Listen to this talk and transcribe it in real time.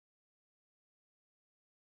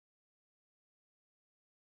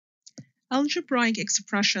Algebraic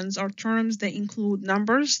expressions are terms that include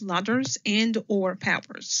numbers, ladders, and/or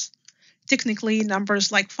powers. Technically,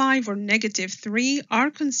 numbers like 5 or -3 are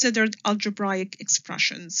considered algebraic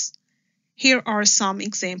expressions. Here are some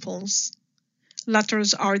examples.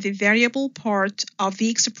 Letters are the variable part of the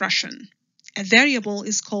expression. A variable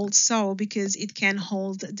is called so because it can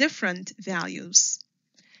hold different values.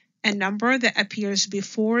 A number that appears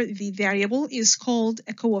before the variable is called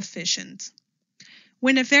a coefficient.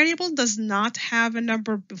 When a variable does not have a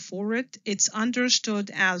number before it, it's understood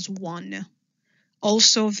as 1.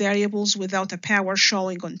 Also, variables without a power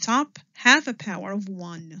showing on top have a power of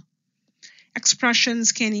 1.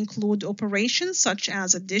 Expressions can include operations such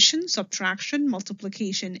as addition, subtraction,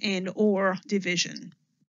 multiplication, and/or division.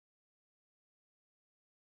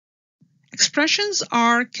 Expressions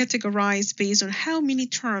are categorized based on how many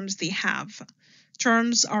terms they have.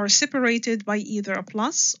 Terms are separated by either a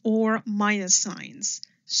plus or minus signs.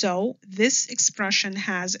 So this expression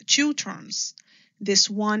has 2 terms. This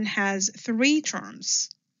one has 3 terms.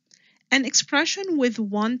 An expression with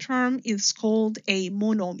 1 term is called a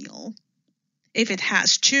monomial. If it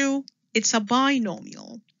has 2, it's a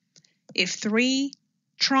binomial. If 3,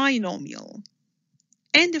 trinomial.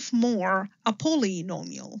 And if more, a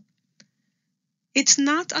polynomial. It's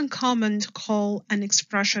not uncommon to call an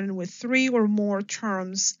expression with 3 or more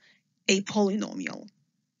terms a polynomial.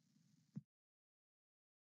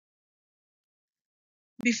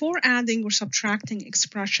 Before adding or subtracting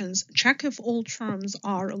expressions, check if all terms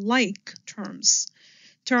are like terms.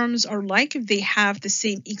 Terms are like if they have the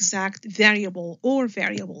same exact variable or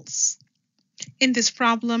variables. In this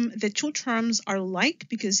problem, the 2 terms are like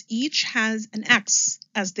because each has an x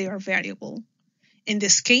as their variable. In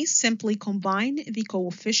this case, simply combine the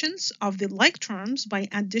coefficients of the like terms by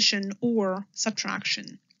addition or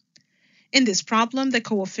subtraction. In this problem, the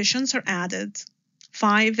coefficients are added.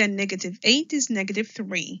 5 and -8 is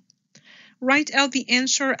 -3. Write out the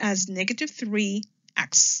answer as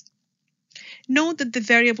 -3x. Note that the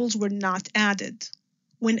variables were not added.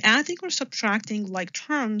 When adding or subtracting like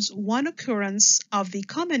terms, one occurrence of the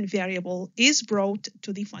common variable is brought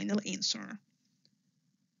to the final answer.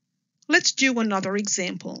 Let's do another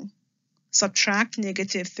example. Subtract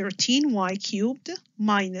 -13y cubed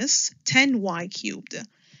minus 10y cubed.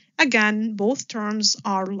 Again, both terms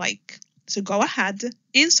are like. So go ahead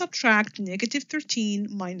and subtract -13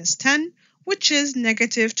 minus 10, which is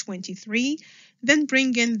 -23, then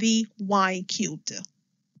bring in the y cubed.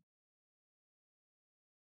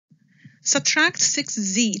 Subtract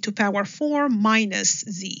 6z to power 4 minus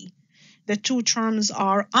z. The 2 terms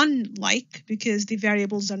are unlike because the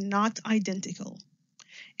variables are not identical.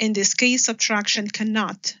 In this case, subtraction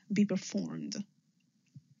cannot be performed.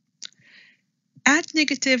 Add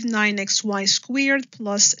 -9xy squared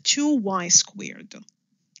plus 2y squared.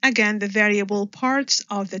 Again, the variable parts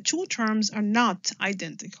of the 2 terms are not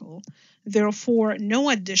identical. Therefore, no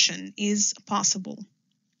addition is possible.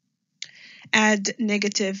 Add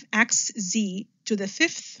 -xz to the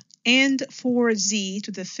 5th and 4z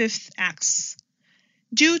to the 5th x.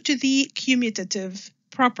 Due to the commutative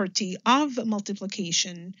property of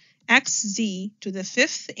multiplication, xz to the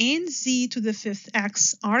 5th and z to the 5th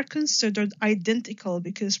x are considered identical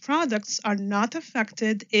because products are not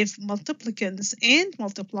affected if multiplicants and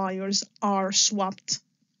multipliers are swapped.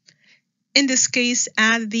 In this case,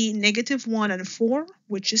 add the -1 and 4,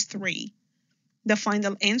 which is 3. The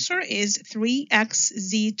final answer is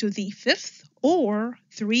 3xz to the 5th or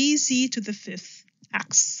 3z to the 5th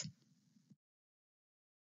x.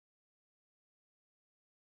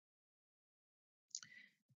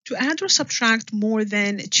 To add or subtract more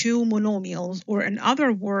than 2 monomials, or in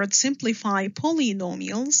other words, simplify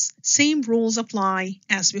polynomials, same rules apply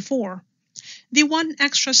as before. The one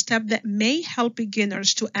extra step that may help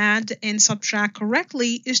beginners to add and subtract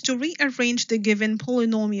correctly is to rearrange the given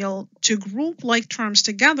polynomial to group like terms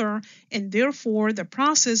together, and therefore the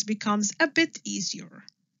process becomes a bit easier.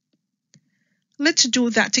 Let's do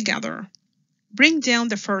that together. Bring down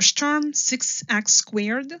the first term, 6x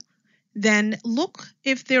squared. Then look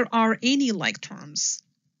if there are any like terms.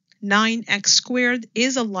 9x squared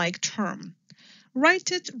is a like term.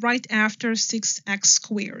 Write it right after 6x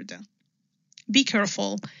squared. Be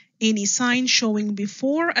careful, any sign showing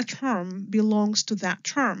before a term belongs to that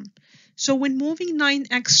term. So when moving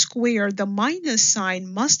 9x squared, the minus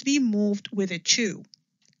sign must be moved with a 2.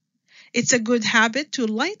 It's a good habit to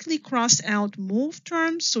lightly cross out moved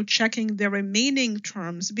terms so checking the remaining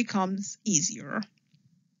terms becomes easier.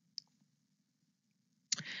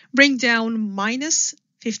 Bring down minus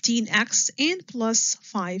 15x and plus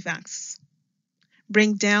 5x.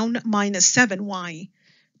 Bring down minus 7y.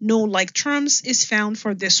 No like terms is found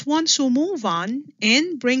for this one, so move on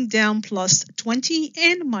and bring down plus 20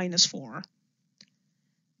 and minus 4.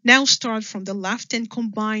 Now start from the left and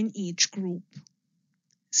combine each group.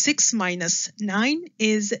 6 minus 9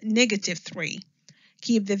 is negative 3.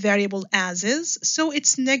 Keep the variable as is, so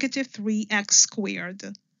it's negative 3x squared.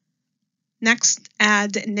 Next,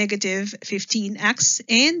 add negative 15x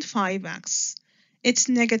and 5x. It's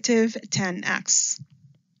negative 10x.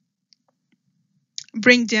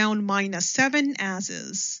 Bring down minus 7 as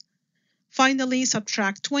is. Finally,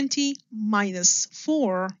 subtract 20 minus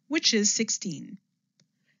 4, which is 16.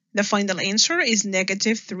 The final answer is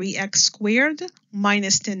negative 3x squared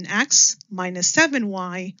minus 10x minus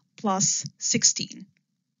 7y plus 16.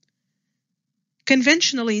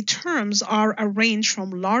 Conventionally, terms are arranged from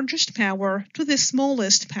largest power to the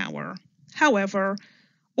smallest power. However,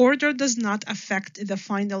 order does not affect the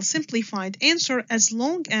final simplified answer as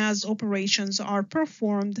long as operations are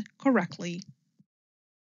performed correctly.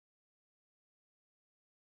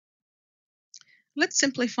 Let's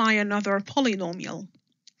simplify another polynomial.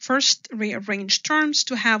 First, rearrange terms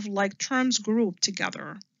to have like terms grouped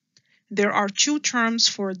together. There are 2 terms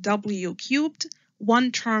for w cubed,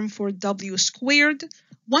 1 term for w squared,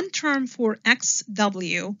 1 term for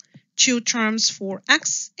xw, 2 terms for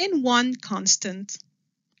x, and 1 constant.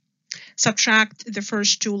 Subtract the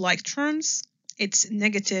first 2 like terms. It's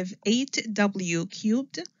negative 8w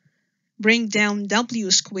cubed. Bring down w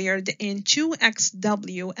squared and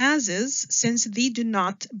 2xw as is, since they do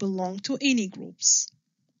not belong to any groups.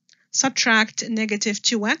 Subtract negative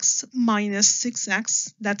 2x minus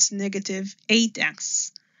 6x, that's negative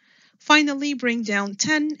 8x. Finally, bring down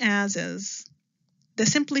 10 as is. The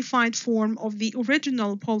simplified form of the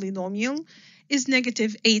original polynomial is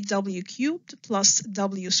negative 8w cubed plus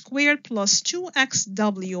w squared plus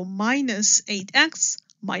 2xw minus 8x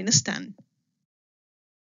minus 10.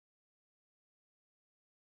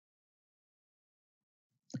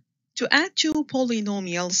 To add two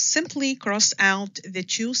polynomials, simply cross out the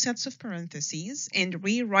 2 sets of parentheses and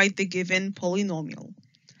rewrite the given polynomial.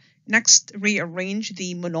 Next, rearrange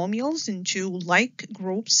the monomials into like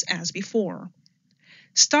groups as before.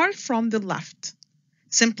 Start from the left.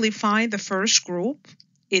 Simplify the first group.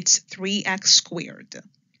 It's 3x squared.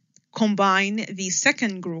 Combine the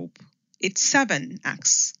second group. It's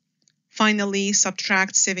 7x. Finally,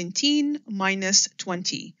 subtract 17 minus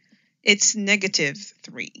 20. It's negative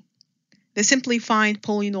 3. The simplified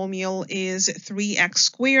polynomial is 3x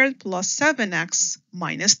squared plus 7x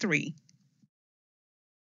minus 3.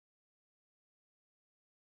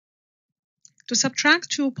 To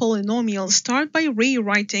subtract 2 polynomials, start by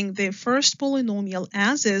rewriting the first polynomial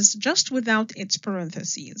as is, just without its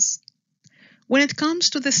parentheses. When it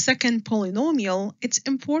comes to the second polynomial, it's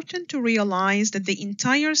important to realize that the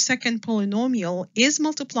entire second polynomial is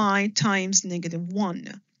multiplied times negative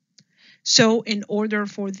 1. So, in order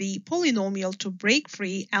for the polynomial to break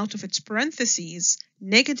free out of its parentheses,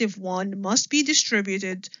 negative 1 must be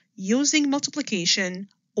distributed using multiplication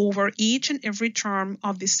over each and every term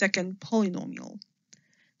of the second polynomial.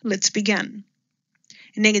 Let's begin.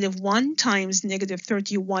 Negative 1 times negative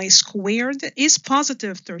 30y squared is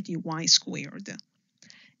positive 30y squared.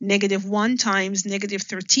 Negative 1 times negative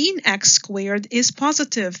 13x squared is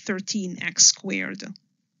positive 13x squared.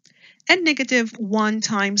 And negative 1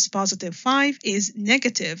 times positive 5 is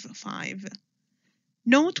negative 5.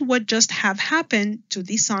 Note what just have happened to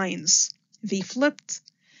the signs. They flipped.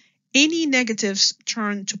 Any negatives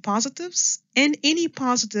turn to positives, and any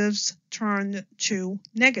positives turn to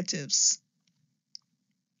negatives.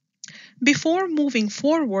 Before moving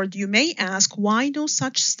forward, you may ask why no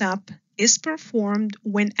such step is performed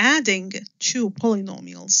when adding 2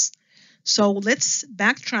 polynomials. So let's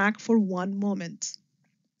backtrack for one moment.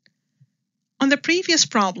 On the previous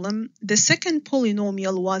problem, the second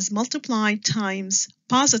polynomial was multiplied times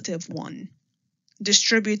positive 1.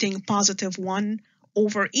 Distributing positive 1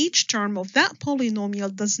 over each term of that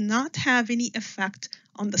polynomial does not have any effect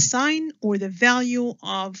on the sign or the value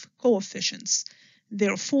of coefficients.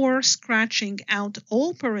 Therefore, scratching out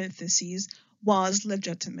all parentheses was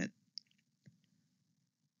legitimate.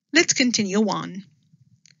 Let's continue on.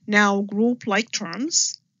 Now group like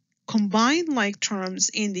terms. Combine like terms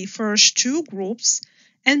in the first 2 groups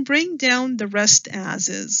and bring down the rest as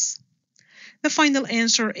is. The final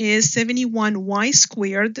answer is 71y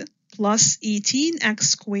squared plus 18x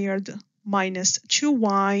squared minus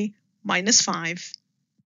 2y minus 5.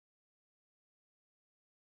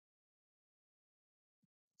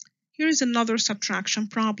 Here is another subtraction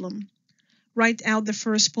problem. Write out the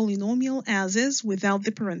first polynomial as is without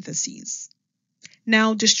the parentheses.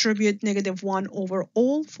 Now distribute -1 over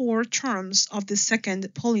all 4 terms of the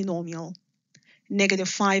second polynomial.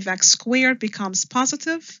 -5x squared becomes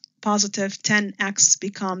positive 10x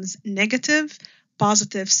becomes negative,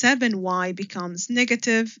 positive 7y becomes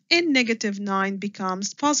negative, and -9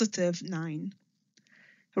 becomes positive 9.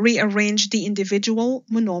 Rearrange the individual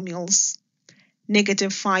monomials.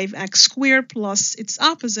 -5x squared plus its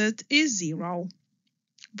opposite is 0.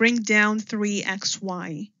 Bring down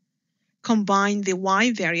 3xy. Combine the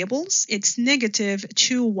y variables, it's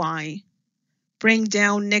 -2y. Bring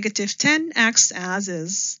down -10x as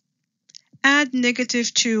is. Add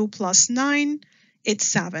 -2 plus 9, it's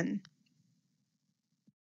 7.